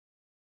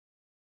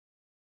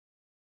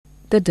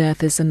The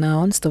death is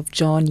announced of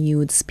John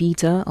Eudes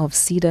Peter of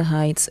Cedar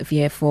Heights,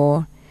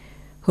 Vieux-Fort,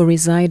 who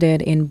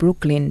resided in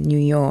Brooklyn, New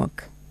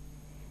York.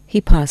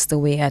 He passed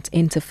away at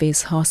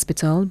Interface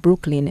Hospital,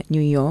 Brooklyn,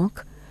 New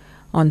York,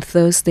 on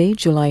Thursday,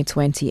 July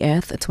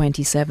 20th,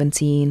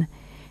 2017,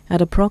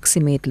 at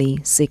approximately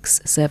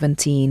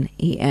 6:17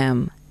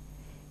 a.m.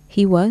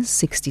 He was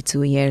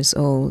 62 years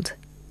old.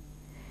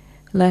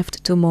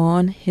 Left to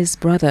mourn his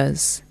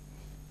brothers,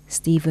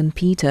 Stephen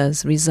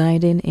Peters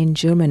residing in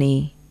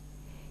Germany,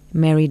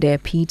 Merida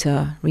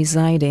Peter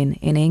residing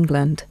in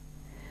England,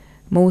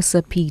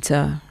 Mosa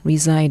Peter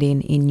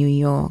residing in New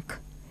York,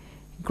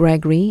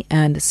 Gregory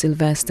and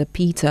Sylvester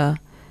Peter,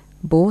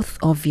 both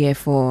of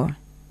Vieux-Fort.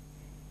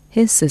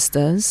 His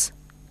sisters,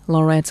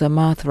 Loretta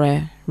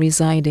Mathre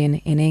residing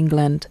in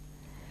England,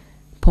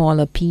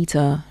 Paula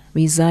Peter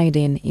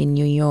residing in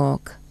New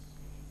York,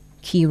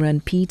 Kieran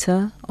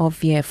Peter of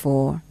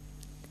Vieux-Fort.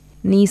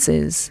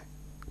 Nieces,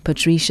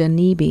 Patricia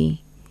Neby,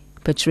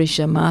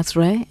 Patricia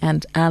Mathre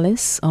and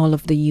Alice, all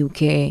of the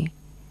UK.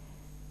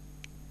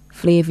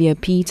 Flavia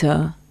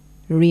Peter,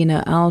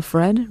 Rena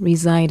Alfred,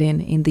 residing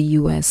in the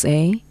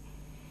USA.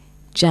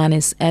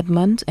 Janice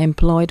Edmond,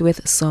 employed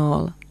with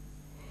Saul.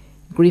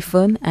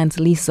 Griffin and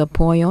Lisa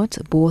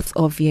Poyot, both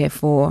of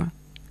Vieux-Fort.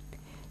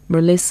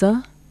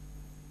 Melissa,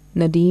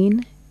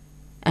 Nadine,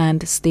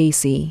 and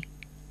Stacy.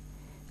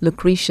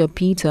 Lucretia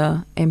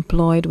Peter,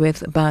 employed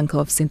with Bank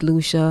of St.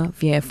 Lucia,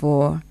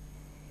 Vieux-Fort.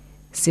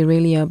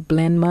 Cyrilia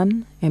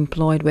Blenman,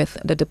 employed with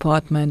the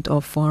Department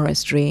of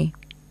Forestry.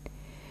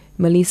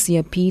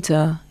 Melicia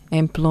Peter,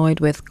 employed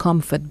with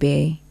Comfort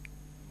Bay.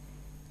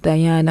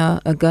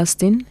 Diana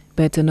Augustine,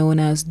 better known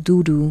as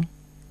Dudu.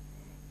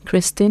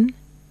 Kristen,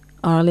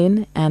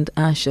 Arlene and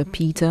Asha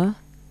Peter.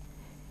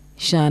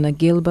 Shanna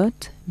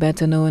Gilbert,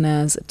 better known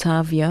as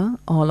Tavia,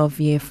 all of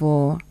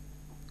Vieux-Fort.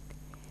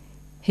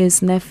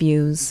 His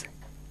nephews,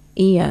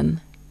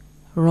 Ian,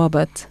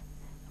 Robert,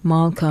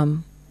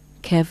 Malcolm,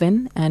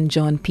 Kevin and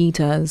John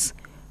Peters,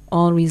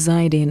 all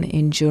residing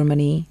in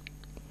Germany.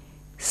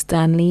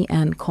 Stanley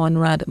and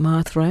Conrad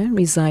Mathre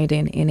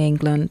residing in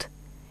England.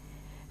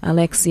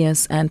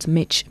 Alexius and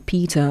Mitch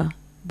Peter,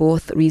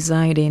 both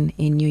residing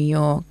in New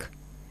York.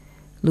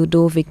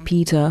 Ludovic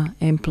Peter,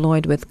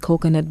 employed with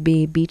Coconut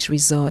Bay Beach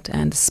Resort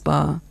and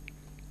Spa.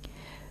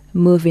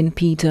 Mervyn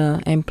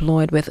Peter,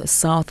 employed with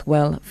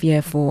Southwell,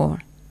 Vieux-Fort.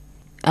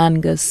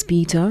 Angus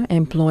Peter,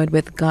 employed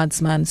with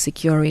Godsman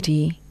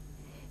Security.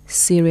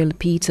 Cyril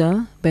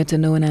Peter, better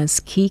known as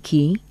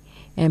Kiki,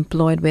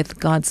 employed with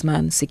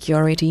Godsman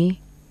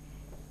Security.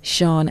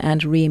 Sean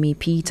and Remy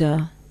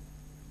Peter.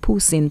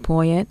 Poussin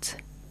Poyet.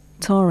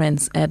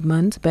 Torrance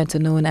Edmund, better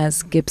known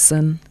as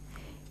Gibson.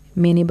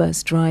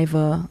 Minibus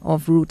driver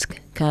of route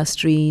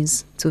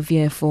Castries to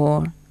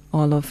Vieux-Fort,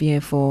 all of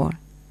Vieux-Fort.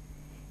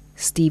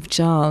 Steve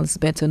Charles,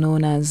 better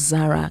known as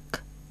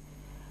Zarak.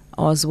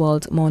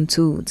 Oswald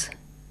Montoute.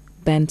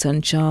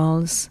 Benton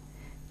Charles.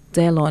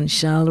 Delon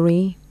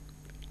Shalry.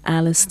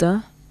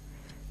 Alistair.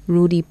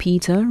 Rudy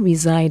Peter,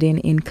 residing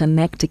in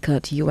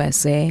Connecticut,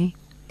 USA.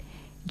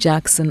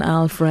 Jackson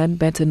Alfred,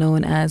 better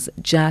known as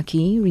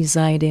Jackie,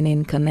 residing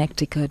in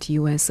Connecticut,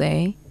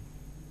 USA.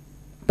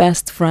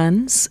 Best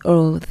friends,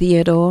 Earl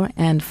Theodore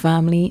and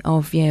family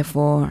of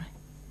Vieux-Fort.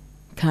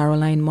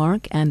 Caroline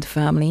Mark and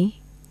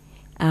family.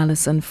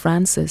 Alison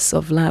Francis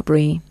of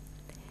Labrie.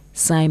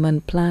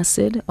 Simon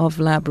Placid of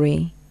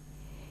Labrie.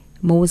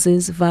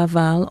 Moses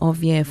Vaval of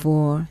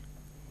Vieux-Fort.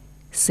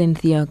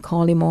 Cynthia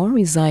Collymore,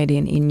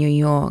 residing in New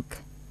York.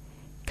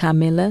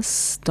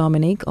 Camillus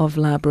Dominic of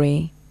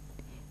Labrie.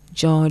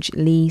 George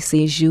Lee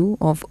Sejoux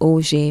of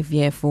Auger,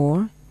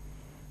 Vieux-Fort.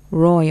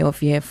 Roy of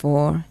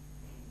Vieux-Fort.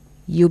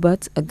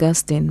 Hubert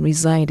Augustine,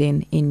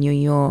 residing in New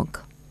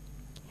York.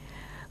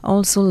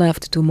 Also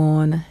left to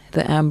mourn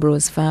the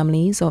Ambrose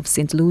families of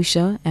St.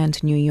 Lucia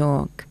and New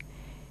York,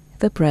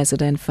 the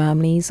President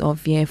families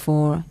of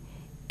Vieux-Fort,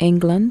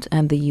 England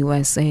and the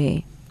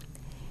USA,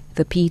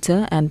 the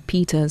Peter and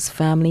Peters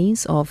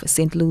families of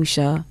St.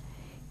 Lucia,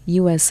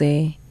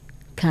 USA,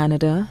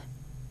 Canada,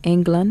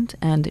 England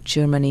and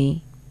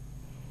Germany,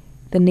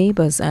 the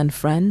neighbors and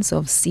friends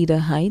of Cedar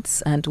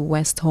Heights and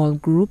West Hall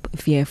Group,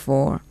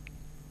 Vieux-Fort,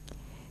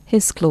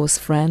 his close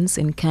friends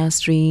in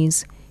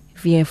Castries,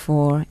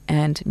 Vieux-Fort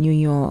and New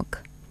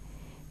York,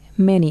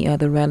 many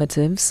other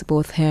relatives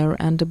both here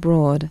and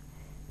abroad,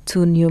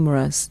 too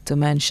numerous to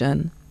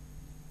mention.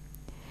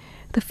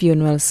 The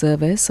funeral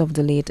service of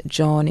the late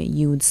John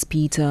Eudes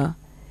Peter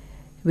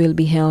will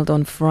be held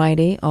on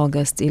Friday,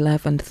 August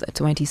 11th,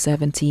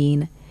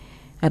 2017,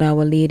 at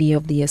Our Lady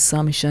of the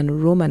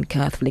Assumption Roman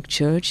Catholic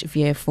Church,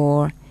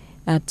 Vieux-Fort,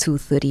 at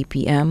 2:30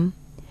 p.m.,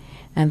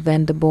 and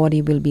then the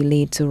body will be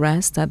laid to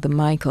rest at the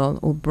Michael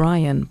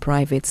O'Brien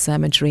Private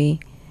Cemetery,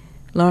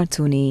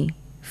 Lartuni,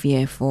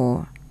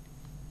 Vieux-Fort.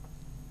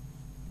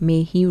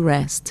 May he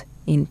rest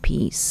in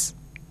peace.